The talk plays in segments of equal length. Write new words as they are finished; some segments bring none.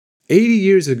80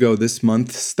 years ago this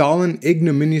month, Stalin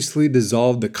ignominiously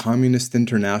dissolved the Communist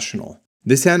International.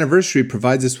 This anniversary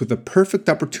provides us with a perfect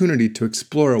opportunity to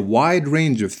explore a wide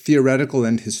range of theoretical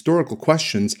and historical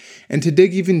questions and to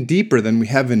dig even deeper than we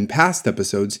have in past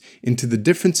episodes into the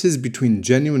differences between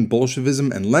genuine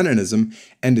Bolshevism and Leninism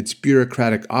and its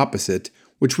bureaucratic opposite,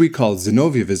 which we call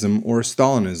Zinovievism or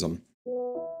Stalinism.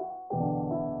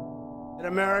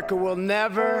 America will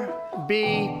never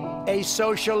be a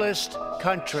socialist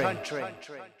country.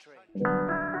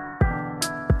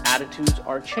 Attitudes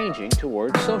are changing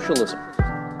towards socialism.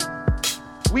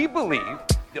 We believe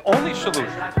the only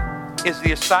solution is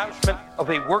the establishment of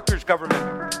a workers' government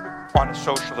on a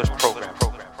socialist program.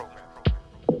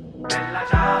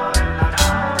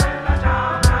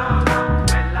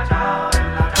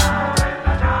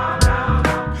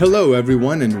 Hello,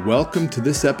 everyone, and welcome to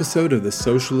this episode of the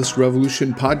Socialist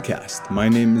Revolution podcast. My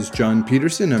name is John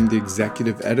Peterson. I'm the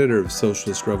executive editor of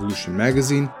Socialist Revolution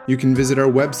magazine. You can visit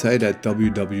our website at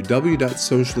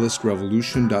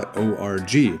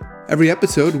www.socialistrevolution.org. Every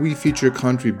episode, we feature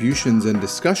contributions and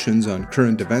discussions on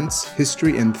current events,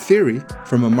 history, and theory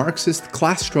from a Marxist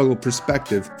class struggle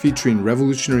perspective, featuring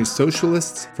revolutionary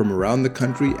socialists from around the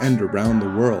country and around the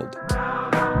world.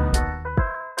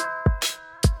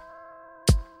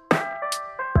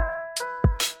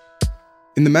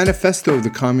 In the Manifesto of the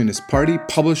Communist Party,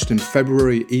 published in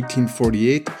February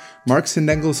 1848, Marx and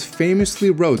Engels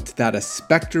famously wrote that a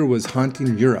specter was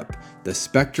haunting Europe, the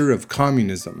specter of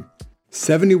communism.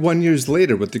 71 years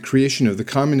later, with the creation of the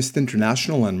Communist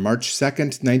International on March 2,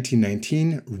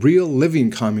 1919, real living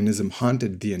communism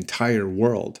haunted the entire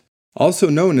world. Also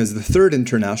known as the Third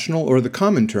International or the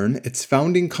Comintern, its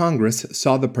founding Congress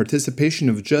saw the participation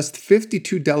of just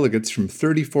 52 delegates from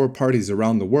 34 parties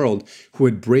around the world who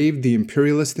had braved the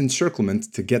imperialist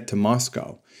encirclement to get to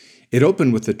Moscow. It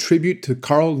opened with a tribute to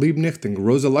Karl Liebknecht and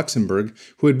Rosa Luxemburg,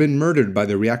 who had been murdered by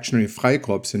the reactionary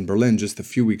Freikorps in Berlin just a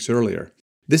few weeks earlier.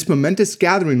 This momentous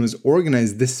gathering was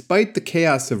organized despite the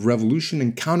chaos of revolution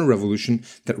and counter-revolution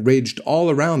that raged all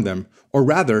around them, or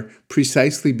rather,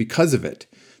 precisely because of it.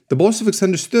 The Bolsheviks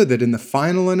understood that in the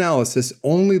final analysis,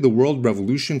 only the world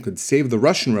revolution could save the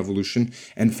Russian Revolution,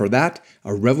 and for that,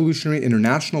 a revolutionary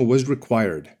international was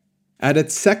required. At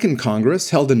its second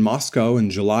Congress, held in Moscow in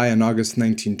July and August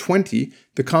 1920,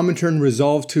 the Comintern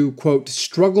resolved to, quote,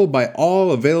 struggle by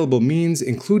all available means,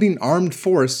 including armed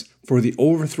force, for the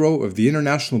overthrow of the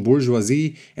international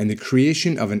bourgeoisie and the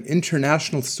creation of an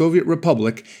international Soviet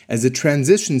republic as a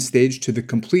transition stage to the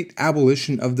complete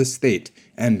abolition of the state,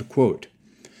 end quote.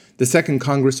 The Second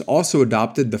Congress also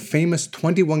adopted the famous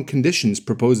 21 conditions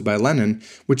proposed by Lenin,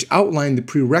 which outlined the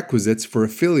prerequisites for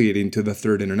affiliating to the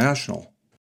Third International.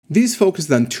 These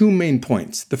focused on two main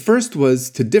points. The first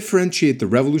was to differentiate the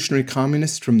revolutionary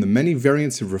communists from the many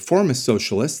variants of reformist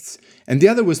socialists, and the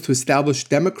other was to establish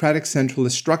democratic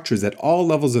centralist structures at all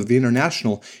levels of the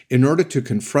international in order to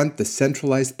confront the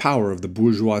centralized power of the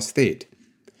bourgeois state.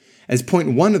 As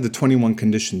point one of the 21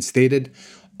 conditions stated,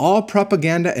 all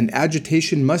propaganda and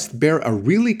agitation must bear a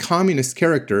really communist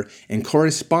character and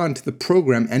correspond to the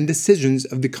program and decisions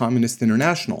of the Communist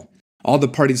International. All the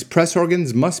party's press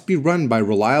organs must be run by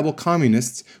reliable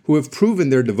communists who have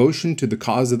proven their devotion to the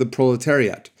cause of the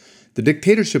proletariat. The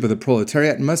dictatorship of the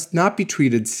proletariat must not be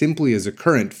treated simply as a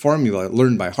current formula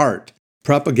learned by heart.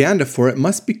 Propaganda for it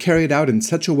must be carried out in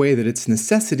such a way that its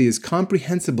necessity is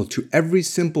comprehensible to every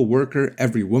simple worker,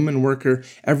 every woman worker,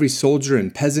 every soldier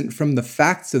and peasant from the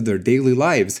facts of their daily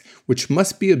lives, which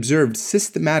must be observed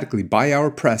systematically by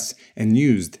our press and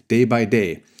used day by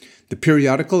day. The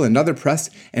periodical and other press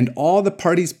and all the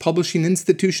party's publishing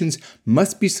institutions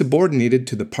must be subordinated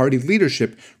to the party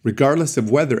leadership, regardless of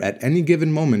whether at any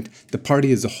given moment the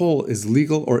party as a whole is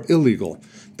legal or illegal.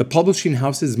 The publishing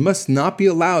houses must not be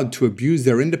allowed to abuse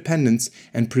their independence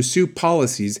and pursue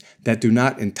policies that do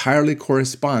not entirely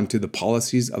correspond to the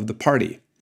policies of the party.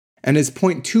 And as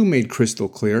point two made crystal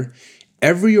clear,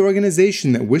 every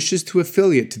organization that wishes to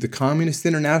affiliate to the Communist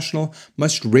International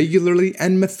must regularly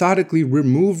and methodically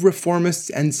remove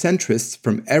reformists and centrists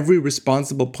from every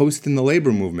responsible post in the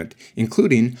labor movement,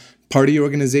 including party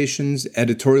organizations,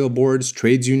 editorial boards,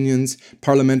 trades unions,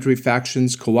 parliamentary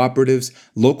factions, cooperatives,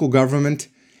 local government,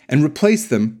 and replace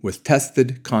them with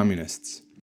tested communists.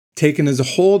 Taken as a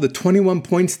whole, the 21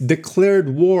 points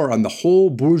declared war on the whole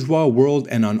bourgeois world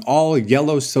and on all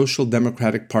yellow social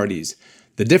democratic parties.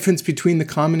 The difference between the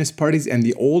communist parties and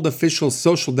the old official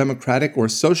social democratic or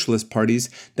socialist parties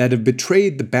that have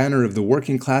betrayed the banner of the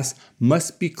working class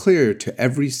must be clear to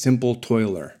every simple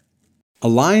toiler. A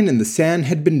line in the sand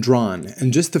had been drawn,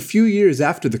 and just a few years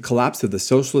after the collapse of the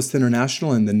Socialist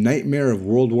International and the nightmare of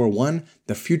World War I,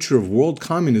 the future of world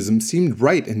communism seemed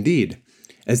bright indeed.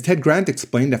 As Ted Grant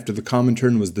explained after the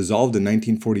Comintern was dissolved in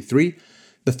 1943,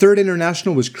 the Third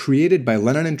International was created by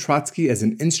Lenin and Trotsky as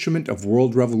an instrument of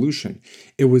world revolution.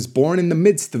 It was born in the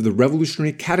midst of the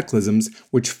revolutionary cataclysms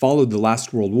which followed the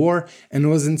last World War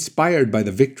and was inspired by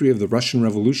the victory of the Russian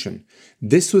Revolution.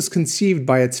 This was conceived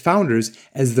by its founders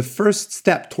as the first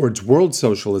step towards world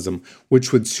socialism,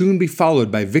 which would soon be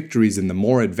followed by victories in the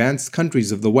more advanced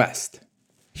countries of the West.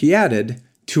 He added,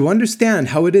 "To understand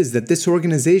how it is that this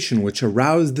organization which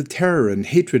aroused the terror and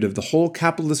hatred of the whole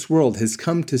capitalist world has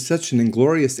come to such an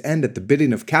inglorious end at the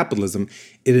bidding of capitalism,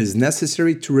 it is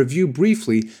necessary to review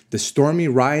briefly the stormy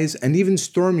rise and even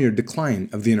stormier decline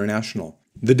of the International.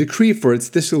 The decree for its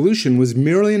dissolution was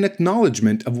merely an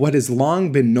acknowledgement of what has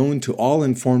long been known to all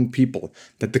informed people,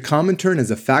 that the Comintern as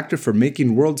a factor for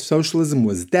making world socialism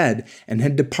was dead and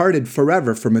had departed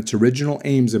forever from its original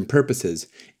aims and purposes.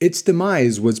 Its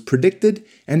demise was predicted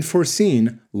and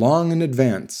foreseen long in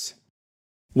advance."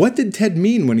 What did Ted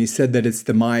mean when he said that its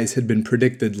demise had been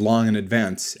predicted long in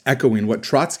advance, echoing what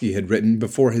Trotsky had written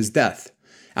before his death?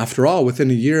 After all,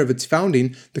 within a year of its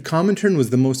founding, the Comintern was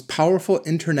the most powerful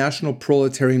international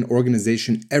proletarian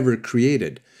organization ever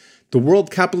created. The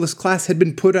world capitalist class had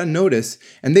been put on notice,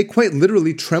 and they quite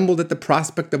literally trembled at the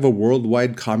prospect of a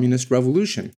worldwide communist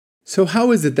revolution. So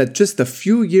how is it that just a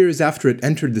few years after it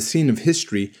entered the scene of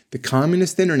history, the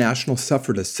Communist International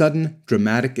suffered a sudden,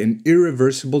 dramatic, and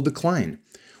irreversible decline?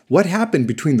 What happened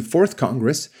between the Fourth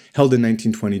Congress, held in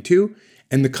 1922,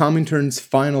 and the Comintern's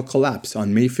final collapse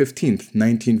on May 15,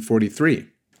 1943?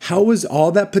 How was all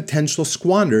that potential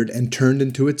squandered and turned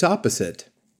into its opposite?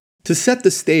 To set the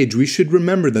stage, we should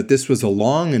remember that this was a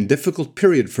long and difficult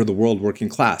period for the world working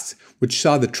class, which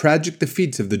saw the tragic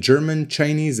defeats of the German,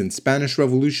 Chinese, and Spanish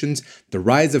revolutions, the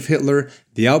rise of Hitler,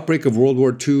 the outbreak of World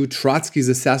War II, Trotsky's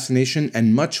assassination,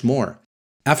 and much more.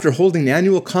 After holding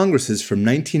annual congresses from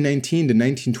 1919 to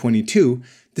 1922,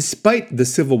 despite the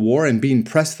Civil War and being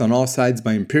pressed on all sides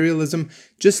by imperialism,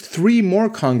 just 3 more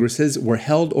congresses were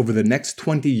held over the next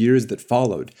 20 years that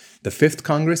followed: the 5th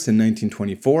Congress in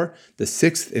 1924, the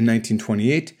 6th in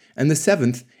 1928, and the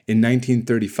 7th in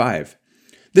 1935.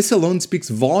 This alone speaks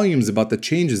volumes about the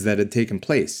changes that had taken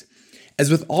place. As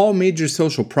with all major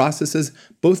social processes,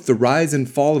 both the rise and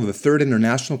fall of the Third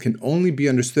International can only be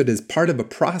understood as part of a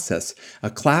process, a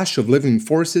clash of living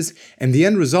forces, and the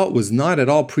end result was not at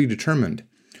all predetermined.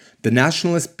 The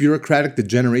nationalist bureaucratic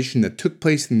degeneration that took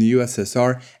place in the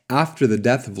USSR after the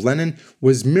death of Lenin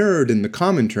was mirrored in the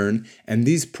Comintern, and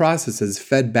these processes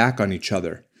fed back on each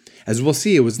other. As we'll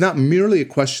see, it was not merely a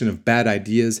question of bad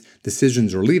ideas,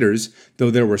 decisions, or leaders, though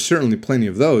there were certainly plenty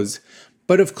of those,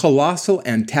 but of colossal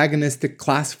antagonistic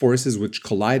class forces which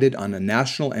collided on a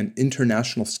national and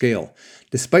international scale.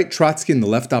 Despite Trotsky and the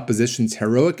left opposition's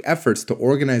heroic efforts to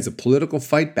organize a political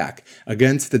fight back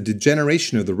against the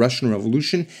degeneration of the Russian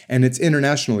Revolution and its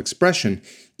international expression,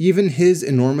 even his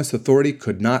enormous authority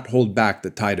could not hold back the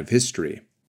tide of history.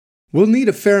 We'll need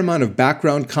a fair amount of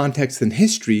background context and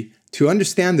history to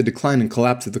understand the decline and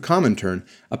collapse of the Comintern,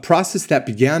 a process that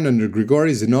began under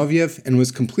Grigory Zinoviev and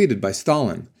was completed by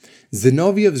Stalin.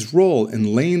 Zinoviev's role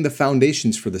in laying the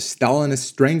foundations for the Stalinist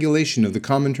strangulation of the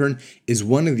Comintern is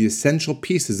one of the essential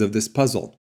pieces of this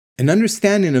puzzle. An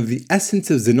understanding of the essence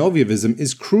of Zinovievism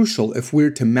is crucial if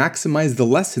we're to maximize the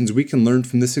lessons we can learn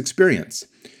from this experience.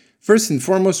 First and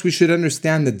foremost, we should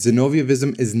understand that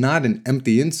Zinovievism is not an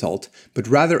empty insult, but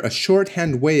rather a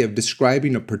shorthand way of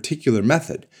describing a particular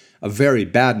method, a very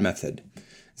bad method.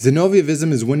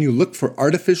 Zinovievism is when you look for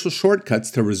artificial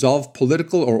shortcuts to resolve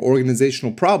political or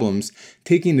organizational problems,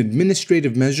 taking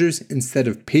administrative measures instead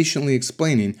of patiently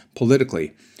explaining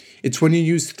politically. It's when you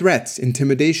use threats,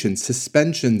 intimidation,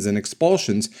 suspensions, and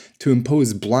expulsions to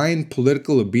impose blind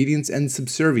political obedience and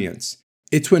subservience.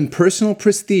 It's when personal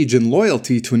prestige and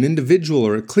loyalty to an individual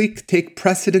or a clique take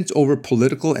precedence over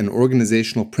political and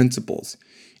organizational principles.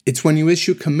 It's when you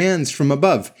issue commands from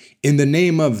above, in the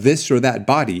name of this or that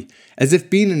body, as if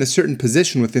being in a certain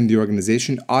position within the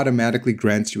organization automatically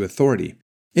grants you authority.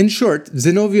 In short,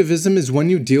 Zinovievism is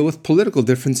when you deal with political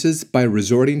differences by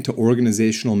resorting to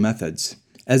organizational methods.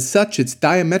 As such, it's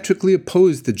diametrically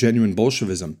opposed to genuine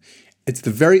Bolshevism. It's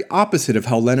the very opposite of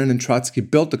how Lenin and Trotsky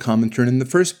built the Comintern in the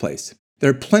first place.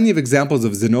 There are plenty of examples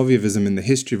of Zinovievism in the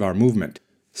history of our movement.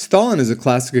 Stalin is a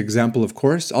classic example, of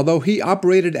course, although he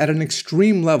operated at an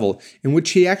extreme level in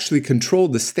which he actually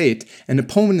controlled the state, and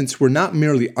opponents were not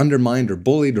merely undermined or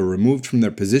bullied or removed from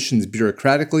their positions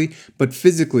bureaucratically, but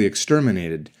physically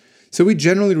exterminated. So we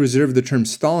generally reserve the term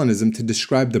Stalinism to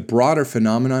describe the broader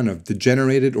phenomenon of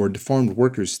degenerated or deformed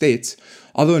worker states,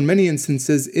 although in many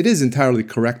instances it is entirely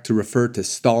correct to refer to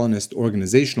Stalinist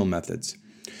organizational methods.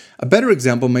 A better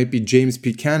example might be James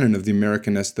P. Cannon of the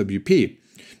American SWP.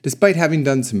 Despite having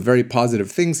done some very positive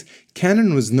things,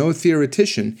 Cannon was no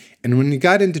theoretician, and when he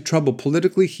got into trouble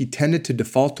politically, he tended to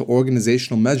default to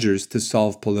organizational measures to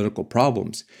solve political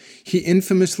problems. He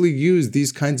infamously used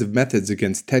these kinds of methods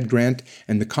against Ted Grant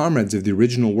and the comrades of the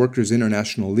original Workers'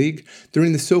 International League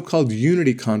during the so-called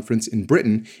Unity Conference in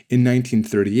Britain in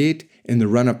 1938 in the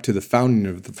run-up to the founding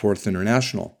of the Fourth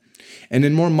International. And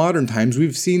in more modern times,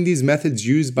 we've seen these methods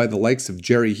used by the likes of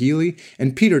Jerry Healy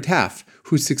and Peter Taft,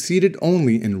 who succeeded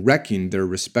only in wrecking their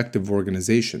respective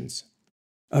organizations.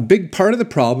 A big part of the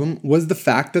problem was the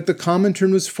fact that the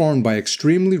Comintern was formed by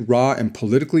extremely raw and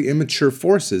politically immature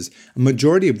forces, a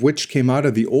majority of which came out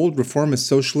of the old reformist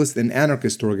socialist and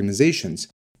anarchist organizations.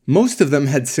 Most of them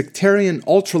had sectarian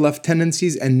ultra-left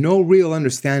tendencies and no real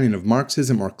understanding of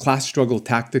Marxism or class struggle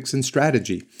tactics and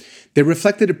strategy. They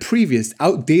reflected a previous,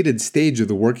 outdated stage of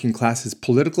the working class's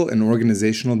political and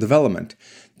organizational development.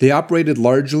 They operated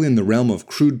largely in the realm of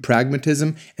crude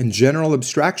pragmatism and general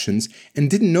abstractions and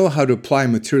didn't know how to apply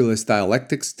materialist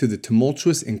dialectics to the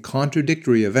tumultuous and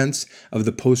contradictory events of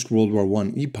the post-World War I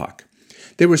epoch.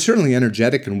 They were certainly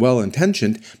energetic and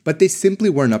well-intentioned, but they simply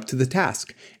weren't up to the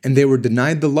task, and they were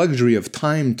denied the luxury of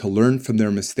time to learn from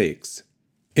their mistakes.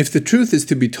 If the truth is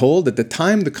to be told, at the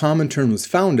time the Comintern was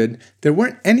founded, there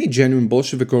weren't any genuine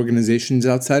Bolshevik organizations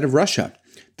outside of Russia.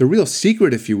 The real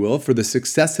secret, if you will, for the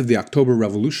success of the October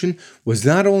Revolution was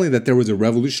not only that there was a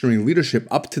revolutionary leadership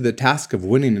up to the task of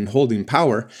winning and holding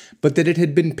power, but that it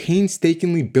had been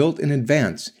painstakingly built in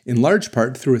advance, in large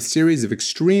part through a series of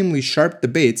extremely sharp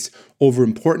debates over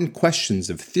important questions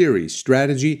of theory,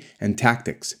 strategy, and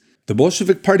tactics. The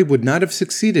Bolshevik Party would not have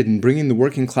succeeded in bringing the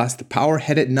working class to power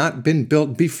had it not been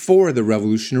built before the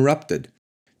revolution erupted.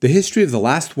 The history of the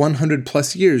last 100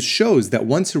 plus years shows that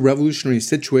once a revolutionary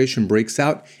situation breaks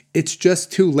out, it's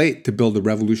just too late to build a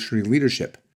revolutionary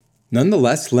leadership.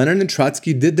 Nonetheless, Lenin and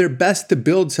Trotsky did their best to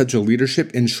build such a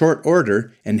leadership in short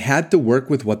order and had to work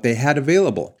with what they had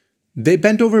available. They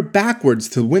bent over backwards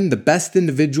to win the best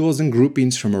individuals and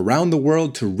groupings from around the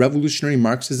world to revolutionary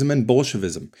Marxism and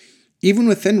Bolshevism. Even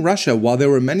within Russia, while there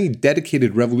were many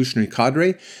dedicated revolutionary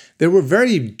cadre, there were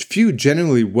very few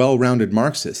genuinely well-rounded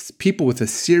Marxists, people with a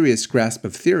serious grasp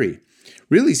of theory.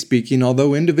 Really speaking,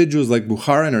 although individuals like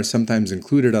Bukharin are sometimes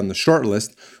included on the short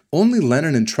list, only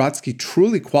Lenin and Trotsky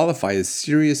truly qualify as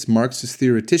serious Marxist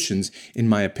theoreticians, in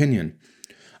my opinion.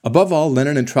 Above all,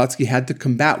 Lenin and Trotsky had to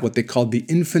combat what they called the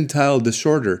infantile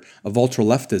disorder of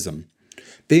ultra-leftism.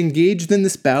 They engaged in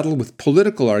this battle with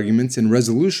political arguments and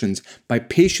resolutions by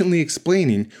patiently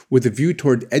explaining with a view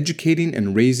toward educating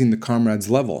and raising the comrades'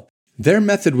 level. Their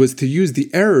method was to use the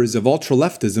errors of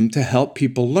ultra-leftism to help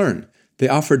people learn. They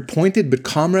offered pointed but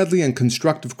comradely and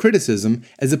constructive criticism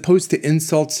as opposed to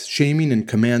insults, shaming, and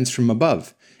commands from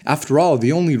above. After all,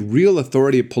 the only real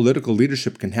authority a political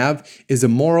leadership can have is a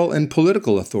moral and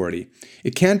political authority.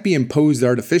 It can't be imposed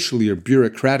artificially or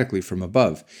bureaucratically from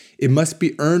above. It must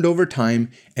be earned over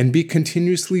time and be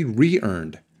continuously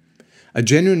re-earned. A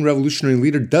genuine revolutionary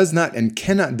leader does not and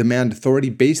cannot demand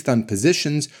authority based on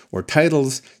positions or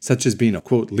titles, such as being a,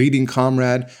 quote, leading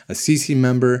comrade, a CC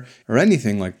member, or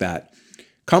anything like that.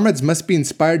 Comrades must be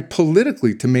inspired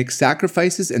politically to make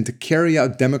sacrifices and to carry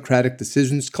out democratic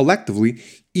decisions collectively,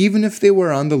 even if they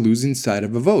were on the losing side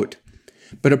of a vote.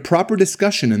 But a proper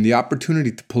discussion and the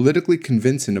opportunity to politically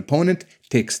convince an opponent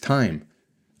takes time.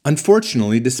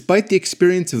 Unfortunately, despite the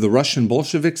experience of the Russian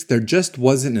Bolsheviks, there just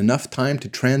wasn't enough time to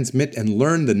transmit and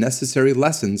learn the necessary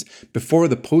lessons before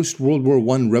the post-World War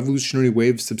I revolutionary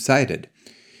wave subsided.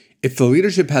 If the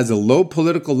leadership has a low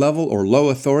political level or low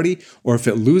authority, or if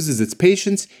it loses its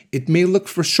patience, it may look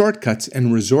for shortcuts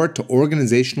and resort to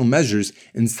organizational measures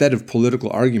instead of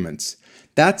political arguments.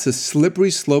 That's a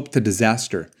slippery slope to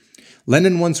disaster.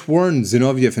 Lenin once warned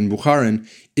Zinoviev and Bukharin,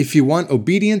 if you want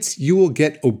obedience, you will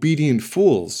get obedient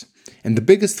fools. And the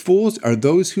biggest fools are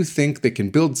those who think they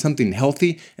can build something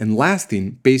healthy and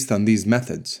lasting based on these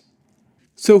methods.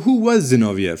 So who was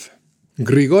Zinoviev?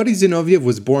 Grigory Zinoviev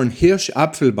was born Hirsch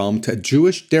Apfelbaum to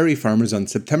Jewish dairy farmers on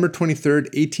September 23,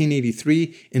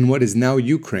 1883, in what is now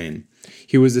Ukraine.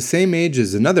 He was the same age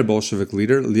as another Bolshevik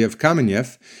leader, Lev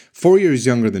Kamenev, 4 years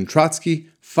younger than Trotsky,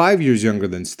 5 years younger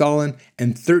than Stalin,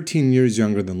 and 13 years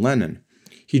younger than Lenin.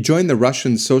 He joined the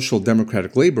Russian Social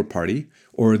Democratic Labor Party,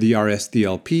 or the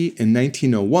RSDLP, in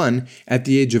 1901 at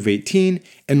the age of 18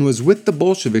 and was with the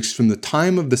Bolsheviks from the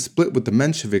time of the split with the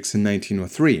Mensheviks in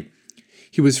 1903.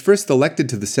 He was first elected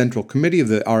to the Central Committee of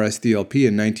the RSDLP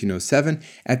in 1907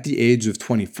 at the age of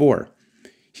 24.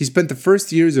 He spent the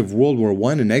first years of World War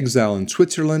I in exile in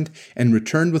Switzerland and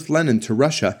returned with Lenin to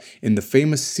Russia in the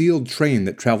famous sealed train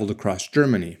that traveled across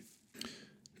Germany.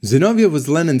 Zinoviev was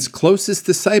Lenin's closest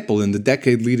disciple in the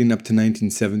decade leading up to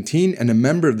 1917 and a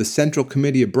member of the Central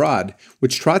Committee abroad,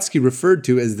 which Trotsky referred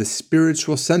to as the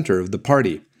spiritual center of the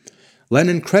party.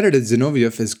 Lenin credited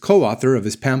Zinoviev as co-author of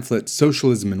his pamphlet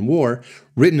Socialism and War,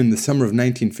 written in the summer of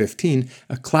 1915,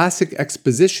 a classic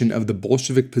exposition of the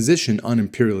Bolshevik position on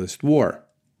imperialist war.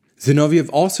 Zinoviev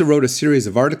also wrote a series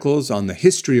of articles on the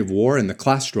history of war and the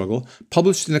class struggle,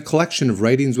 published in a collection of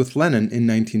writings with Lenin in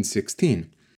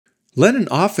 1916. Lenin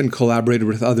often collaborated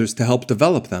with others to help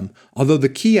develop them, although the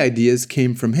key ideas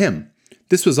came from him.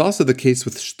 This was also the case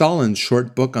with Stalin's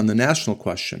short book on the national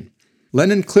question.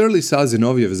 Lenin clearly saw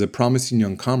Zinoviev as a promising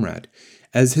young comrade.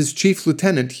 As his chief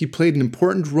lieutenant, he played an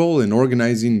important role in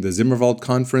organizing the Zinoviev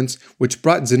Conference, which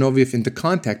brought Zinoviev into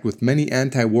contact with many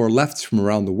anti-war lefts from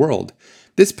around the world.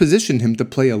 This positioned him to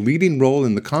play a leading role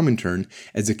in the Comintern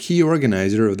as a key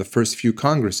organizer of the first few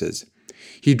congresses.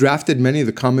 He drafted many of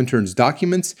the Comintern's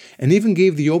documents and even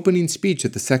gave the opening speech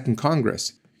at the Second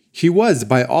Congress. He was,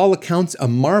 by all accounts, a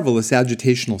marvelous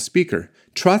agitational speaker.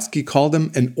 Trotsky called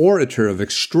him an orator of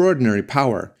extraordinary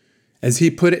power. As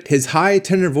he put it, his high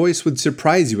tenor voice would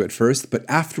surprise you at first, but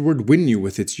afterward win you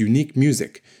with its unique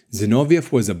music.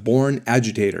 Zinoviev was a born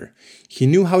agitator. He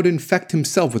knew how to infect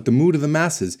himself with the mood of the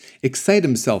masses, excite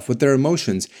himself with their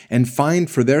emotions, and find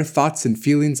for their thoughts and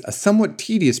feelings a somewhat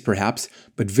tedious perhaps,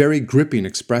 but very gripping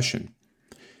expression.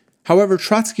 However,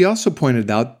 Trotsky also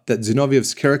pointed out that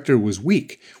Zinoviev's character was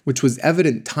weak, which was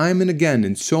evident time and again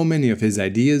in so many of his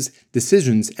ideas,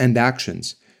 decisions, and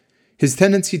actions. His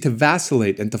tendency to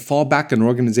vacillate and to fall back on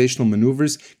organizational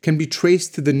maneuvers can be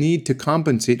traced to the need to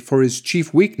compensate for his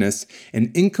chief weakness,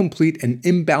 an incomplete and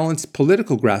imbalanced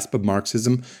political grasp of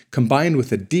Marxism, combined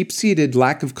with a deep-seated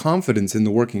lack of confidence in the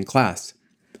working class.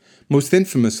 Most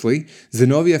infamously,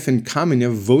 Zinoviev and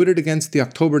Kamenev voted against the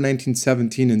October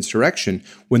 1917 insurrection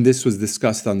when this was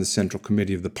discussed on the Central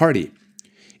Committee of the party.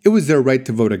 It was their right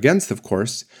to vote against, of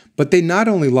course, but they not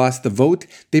only lost the vote,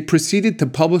 they proceeded to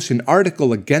publish an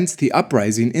article against the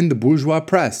uprising in the bourgeois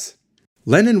press.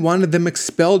 Lenin wanted them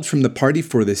expelled from the party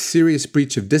for this serious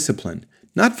breach of discipline,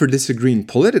 not for disagreeing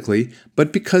politically,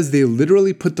 but because they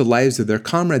literally put the lives of their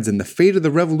comrades and the fate of the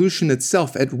revolution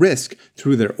itself at risk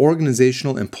through their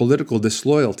organizational and political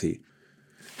disloyalty.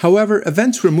 However,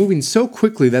 events were moving so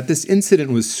quickly that this incident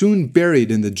was soon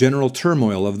buried in the general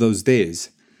turmoil of those days.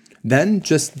 Then,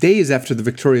 just days after the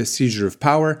victorious seizure of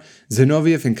power,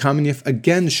 Zinoviev and Kamenev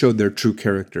again showed their true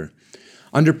character.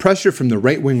 Under pressure from the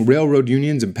right-wing railroad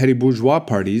unions and petty bourgeois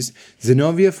parties,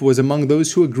 Zinoviev was among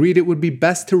those who agreed it would be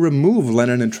best to remove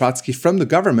Lenin and Trotsky from the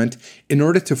government in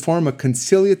order to form a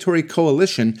conciliatory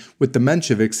coalition with the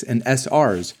Mensheviks and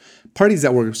SRs, parties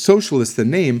that were socialist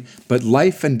in name but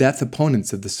life-and-death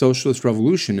opponents of the socialist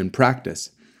revolution in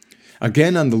practice.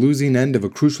 Again, on the losing end of a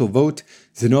crucial vote,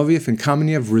 Zinoviev and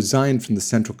Kamenev resigned from the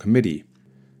Central Committee.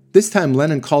 This time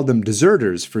Lenin called them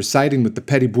deserters for siding with the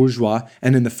petty bourgeois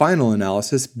and, in the final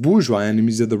analysis, bourgeois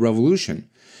enemies of the revolution.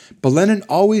 But Lenin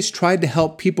always tried to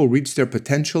help people reach their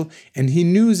potential, and he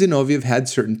knew Zinoviev had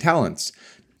certain talents.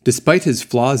 Despite his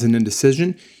flaws and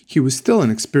indecision, he was still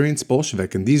an experienced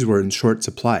Bolshevik, and these were in short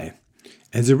supply.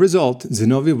 As a result,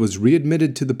 Zinoviev was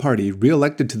readmitted to the party,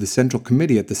 re-elected to the Central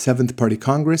Committee at the 7th Party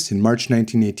Congress in March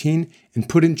 1918, and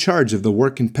put in charge of the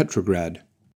work in Petrograd.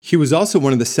 He was also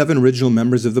one of the 7 original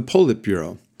members of the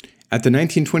Politburo. At the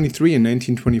 1923 and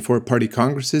 1924 Party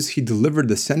Congresses, he delivered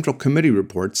the Central Committee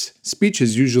reports,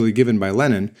 speeches usually given by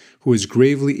Lenin, who was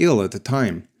gravely ill at the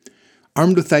time.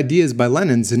 Armed with ideas by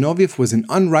Lenin, Zinoviev was an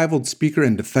unrivaled speaker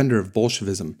and defender of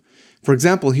Bolshevism. For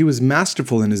example, he was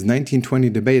masterful in his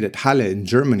 1920 debate at Halle in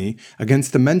Germany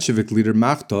against the Menshevik leader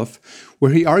Martov,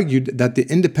 where he argued that the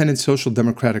Independent Social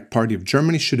Democratic Party of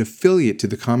Germany should affiliate to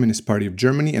the Communist Party of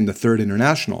Germany and the Third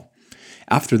International.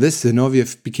 After this,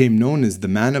 Zinoviev became known as the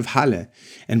Man of Halle,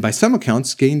 and by some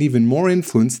accounts gained even more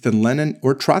influence than Lenin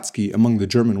or Trotsky among the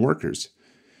German workers.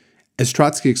 As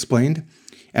Trotsky explained,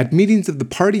 at meetings of the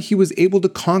party he was able to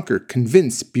conquer,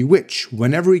 convince, bewitch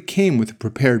whenever he came with a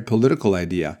prepared political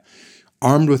idea.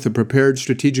 Armed with a prepared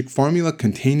strategic formula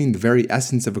containing the very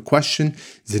essence of a question,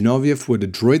 Zinoviev would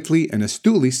adroitly and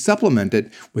astutely supplement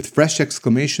it with fresh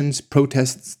exclamations,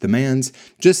 protests, demands,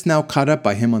 just now caught up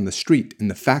by him on the street, in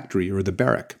the factory, or the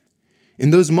barrack. In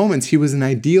those moments, he was an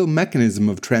ideal mechanism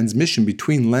of transmission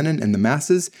between Lenin and the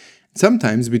masses,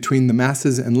 sometimes between the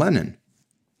masses and Lenin.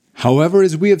 However,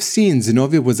 as we have seen,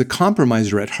 Zinoviev was a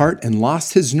compromiser at heart and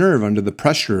lost his nerve under the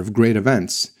pressure of great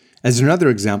events. As another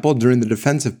example, during the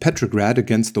defense of Petrograd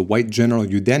against the white general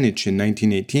Yudenich in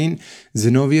 1918,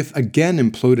 Zinoviev again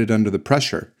imploded under the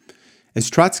pressure. As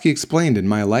Trotsky explained in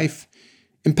My Life,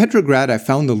 "In Petrograd I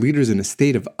found the leaders in a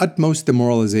state of utmost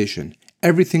demoralization.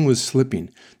 Everything was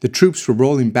slipping. The troops were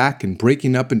rolling back and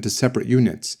breaking up into separate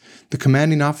units. The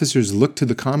commanding officers looked to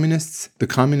the communists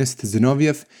to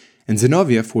Zinoviev, and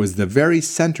Zinoviev was the very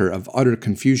center of utter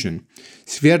confusion.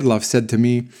 Sverdlov said to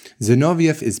me,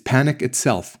 'Zinoviev is panic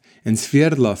itself,' and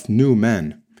Sverdlov knew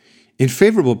men." In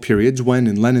favorable periods, when,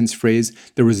 in Lenin's phrase,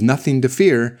 there was nothing to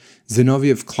fear,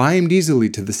 Zinoviev climbed easily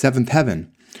to the seventh heaven.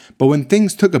 But when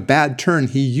things took a bad turn,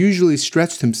 he usually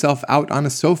stretched himself out on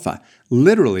a sofa,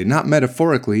 literally, not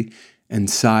metaphorically, and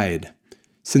sighed.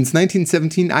 Since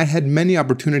 1917, I had many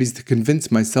opportunities to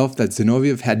convince myself that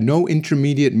Zinoviev had no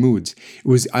intermediate moods. It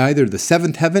was either the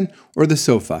seventh heaven or the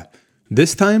sofa.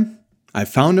 This time, I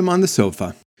found him on the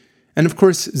sofa. And of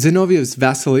course, Zinoviev's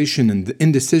vacillation and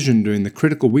indecision during the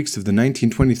critical weeks of the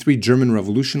 1923 German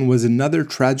Revolution was another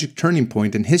tragic turning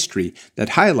point in history that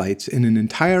highlights, in an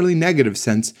entirely negative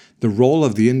sense, the role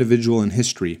of the individual in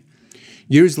history.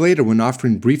 Years later, when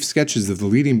offering brief sketches of the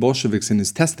leading Bolsheviks in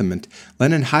his testament,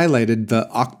 Lenin highlighted the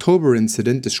October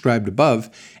incident described above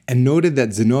and noted that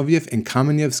Zinoviev and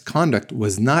Kamenev's conduct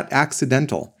was not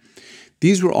accidental.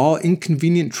 These were all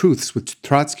inconvenient truths which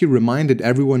Trotsky reminded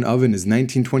everyone of in his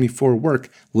 1924 work,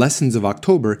 Lessons of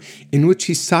October, in which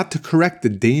he sought to correct the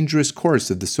dangerous course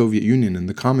of the Soviet Union and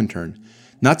the Comintern.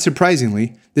 Not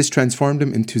surprisingly, this transformed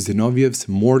him into Zinoviev's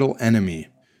mortal enemy.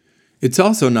 It's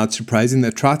also not surprising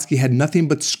that Trotsky had nothing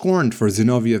but scorn for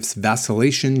Zinoviev's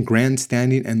vacillation,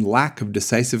 grandstanding, and lack of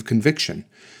decisive conviction.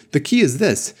 The key is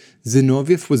this: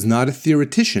 Zinoviev was not a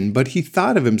theoretician, but he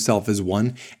thought of himself as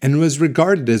one and was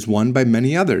regarded as one by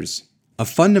many others. A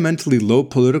fundamentally low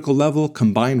political level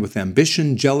combined with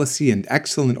ambition, jealousy, and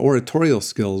excellent oratorial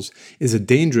skills is a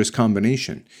dangerous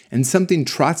combination, and something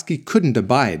Trotsky couldn't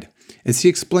abide. As he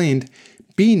explained,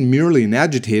 being merely an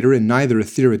agitator and neither a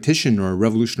theoretician nor a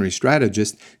revolutionary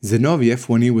strategist, Zinoviev,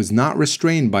 when he was not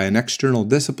restrained by an external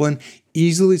discipline,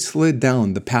 easily slid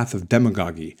down the path of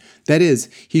demagogy. That is,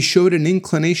 he showed an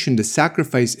inclination to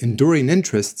sacrifice enduring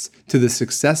interests to the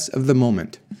success of the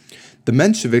moment. The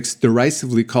Mensheviks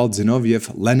derisively called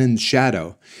Zinoviev Lenin's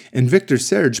shadow, and Victor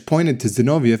Serge pointed to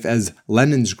Zinoviev as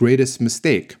Lenin's greatest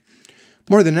mistake.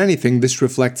 More than anything, this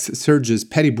reflects Serge's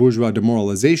petty bourgeois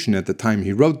demoralization at the time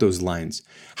he wrote those lines.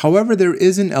 However, there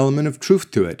is an element of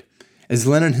truth to it. As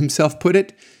Lenin himself put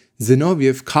it,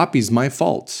 Zinoviev copies my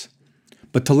faults.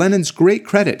 But to Lenin's great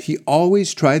credit, he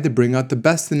always tried to bring out the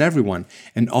best in everyone,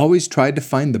 and always tried to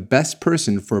find the best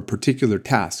person for a particular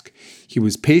task. He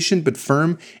was patient but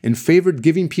firm, and favored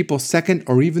giving people second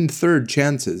or even third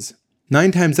chances.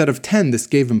 9 times out of 10, this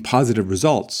gave him positive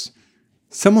results.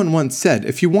 Someone once said,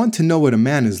 if you want to know what a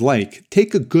man is like,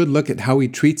 take a good look at how he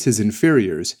treats his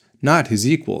inferiors, not his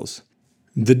equals.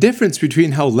 The difference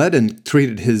between how Lenin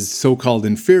treated his so-called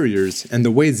inferiors and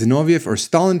the way Zinoviev or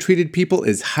Stalin treated people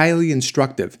is highly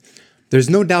instructive. There's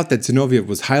no doubt that Zinoviev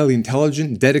was highly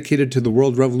intelligent, dedicated to the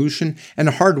world revolution, and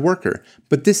a hard worker,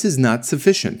 but this is not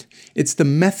sufficient. It's the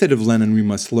method of Lenin we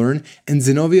must learn, and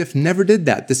Zinoviev never did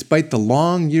that despite the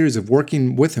long years of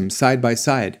working with him side by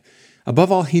side.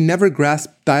 Above all, he never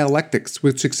grasped dialectics,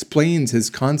 which explains his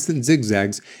constant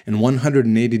zigzags and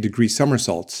 180-degree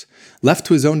somersaults. Left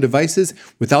to his own devices,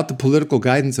 without the political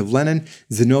guidance of Lenin,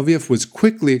 Zinoviev was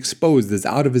quickly exposed as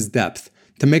out of his depth.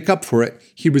 To make up for it,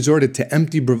 he resorted to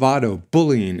empty bravado,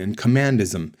 bullying, and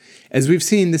commandism. As we've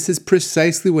seen, this is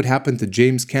precisely what happened to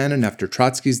James Cannon after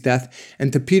Trotsky's death,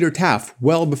 and to Peter Taft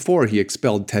well before he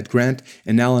expelled Ted Grant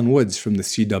and Alan Woods from the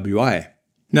CWI.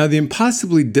 Now, the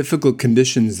impossibly difficult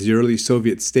conditions the early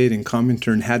Soviet state and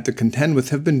Comintern had to contend with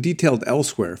have been detailed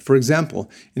elsewhere, for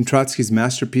example, in Trotsky's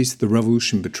masterpiece, The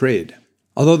Revolution Betrayed.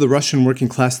 Although the Russian working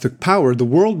class took power, the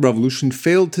world revolution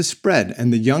failed to spread,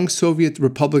 and the young Soviet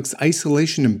republic's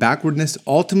isolation and backwardness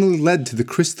ultimately led to the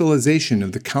crystallization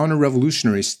of the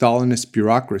counter-revolutionary Stalinist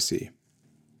bureaucracy.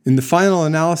 In the final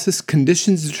analysis,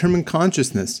 conditions determine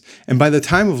consciousness, and by the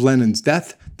time of Lenin's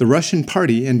death, the Russian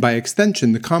Party, and by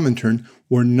extension the Comintern,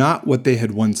 were not what they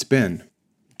had once been.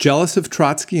 Jealous of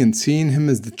Trotsky and seeing him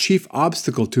as the chief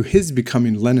obstacle to his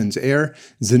becoming Lenin's heir,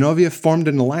 Zinoviev formed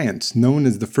an alliance known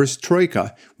as the First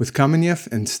Troika with Kamenev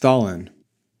and Stalin.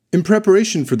 In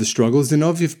preparation for the struggle,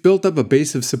 Zinoviev built up a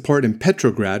base of support in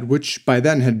Petrograd, which by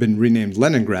then had been renamed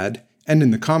Leningrad, and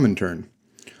in the Comintern.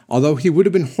 Although he would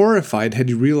have been horrified had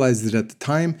he realized that at the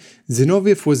time,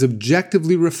 Zinoviev was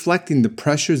objectively reflecting the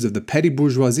pressures of the petty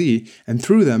bourgeoisie and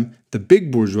through them, the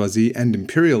big bourgeoisie and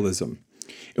imperialism.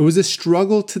 It was a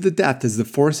struggle to the death as the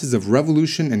forces of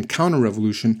revolution and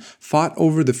counter-revolution fought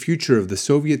over the future of the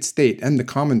Soviet state and the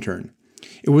Comintern.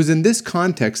 It was in this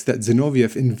context that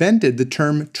Zinoviev invented the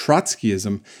term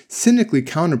Trotskyism, cynically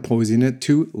counterposing it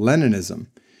to Leninism.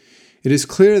 It is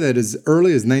clear that as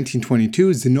early as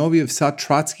 1922, Zinoviev saw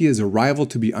Trotsky as a rival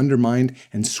to be undermined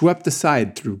and swept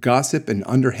aside through gossip and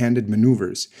underhanded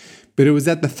maneuvers. But it was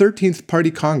at the 13th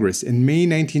Party Congress in May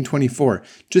 1924,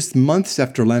 just months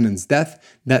after Lenin's death,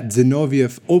 that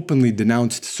Zinoviev openly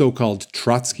denounced so-called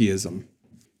Trotskyism.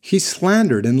 He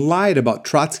slandered and lied about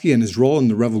Trotsky and his role in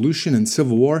the revolution and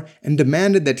civil war and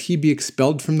demanded that he be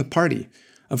expelled from the party.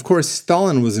 Of course,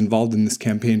 Stalin was involved in this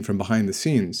campaign from behind the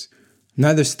scenes.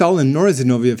 Neither Stalin nor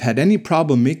Zinoviev had any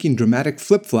problem making dramatic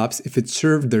flip-flops if it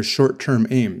served their short-term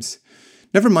aims.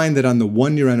 Never mind that on the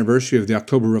one-year anniversary of the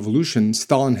October Revolution,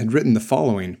 Stalin had written the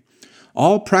following: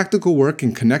 "All practical work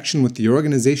in connection with the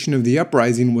organization of the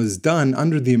uprising was done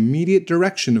under the immediate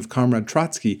direction of Comrade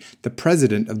Trotsky, the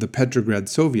president of the Petrograd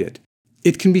Soviet.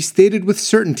 It can be stated with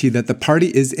certainty that the party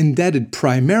is indebted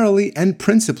primarily and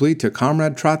principally to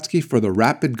Comrade Trotsky for the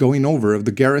rapid going over of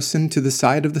the garrison to the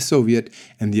side of the Soviet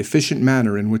and the efficient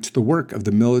manner in which the work of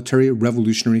the Military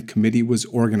Revolutionary Committee was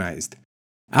organized."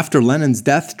 After Lenin's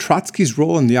death, Trotsky's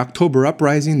role in the October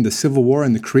Uprising, the Civil War,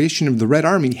 and the creation of the Red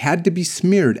Army had to be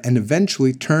smeared and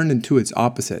eventually turned into its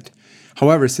opposite.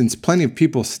 However, since plenty of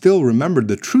people still remembered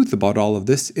the truth about all of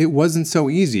this, it wasn't so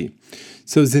easy.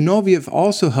 So Zinoviev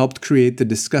also helped create the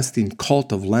disgusting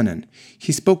cult of Lenin.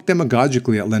 He spoke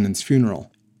demagogically at Lenin's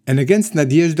funeral. And against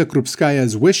Nadezhda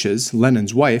Krupskaya's wishes,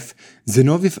 Lenin's wife,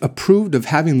 Zinoviev approved of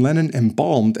having Lenin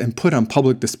embalmed and put on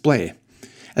public display.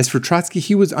 As for Trotsky,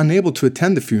 he was unable to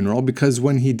attend the funeral because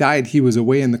when he died he was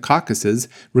away in the Caucasus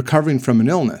recovering from an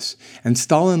illness, and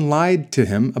Stalin lied to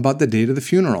him about the date of the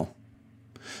funeral.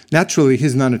 Naturally,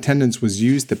 his non-attendance was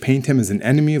used to paint him as an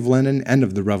enemy of Lenin and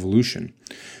of the revolution.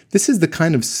 This is the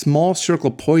kind of small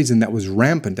circle poison that was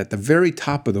rampant at the very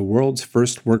top of the world's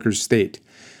first workers' state.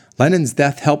 Lenin's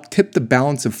death helped tip the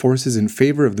balance of forces in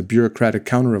favor of the bureaucratic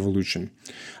counter-revolution.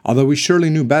 Although we surely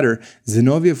knew better,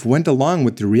 Zinoviev went along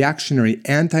with the reactionary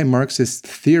anti-Marxist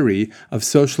theory of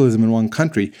socialism in one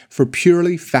country for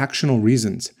purely factional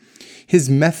reasons. His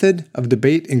method of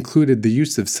debate included the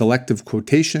use of selective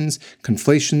quotations,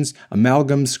 conflations,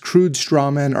 amalgams, crude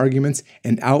strawman arguments,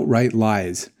 and outright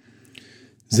lies.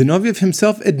 Zinoviev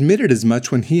himself admitted as much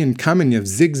when he and Kamenev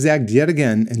zigzagged yet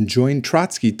again and joined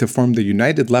Trotsky to form the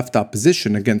United Left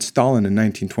Opposition against Stalin in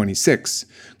 1926.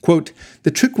 Quote,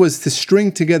 "The trick was to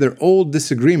string together old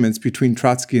disagreements between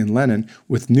Trotsky and Lenin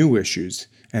with new issues."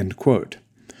 End quote.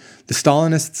 The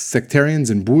Stalinists, sectarians,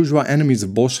 and bourgeois enemies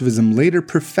of Bolshevism later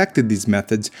perfected these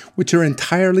methods, which are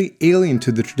entirely alien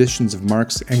to the traditions of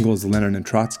Marx, Engels, Lenin, and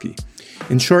Trotsky.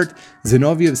 In short,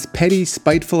 Zinoviev's petty,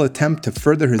 spiteful attempt to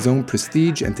further his own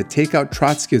prestige and to take out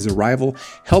Trotsky as a rival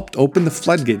helped open the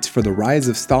floodgates for the rise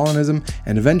of Stalinism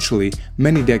and eventually,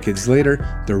 many decades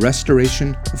later, the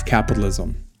restoration of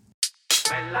capitalism.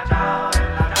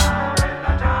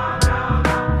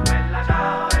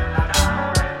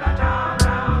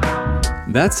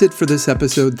 That's it for this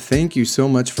episode. Thank you so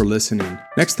much for listening.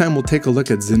 Next time we'll take a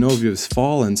look at Zinoviev's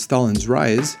fall and Stalin's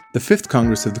rise, the 5th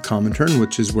Congress of the Comintern,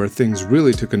 which is where things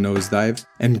really took a nosedive,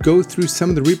 and go through some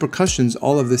of the repercussions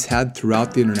all of this had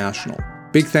throughout the International.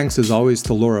 Big thanks as always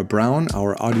to Laura Brown,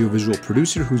 our audiovisual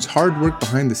producer, whose hard work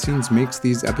behind the scenes makes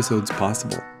these episodes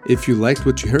possible. If you liked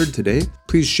what you heard today,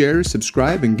 please share,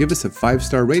 subscribe, and give us a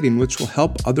 5-star rating, which will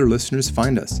help other listeners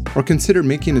find us. Or consider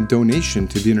making a donation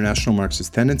to the International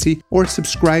Marxist Tendency or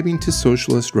subscribing to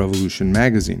Socialist Revolution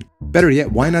magazine. Better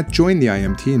yet, why not join the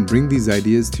IMT and bring these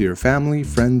ideas to your family,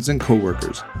 friends, and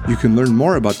coworkers? You can learn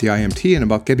more about the IMT and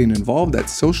about getting involved at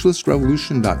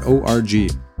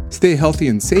socialistrevolution.org. Stay healthy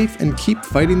and safe, and keep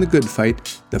fighting the good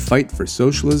fight, the fight for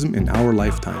socialism in our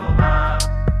lifetime.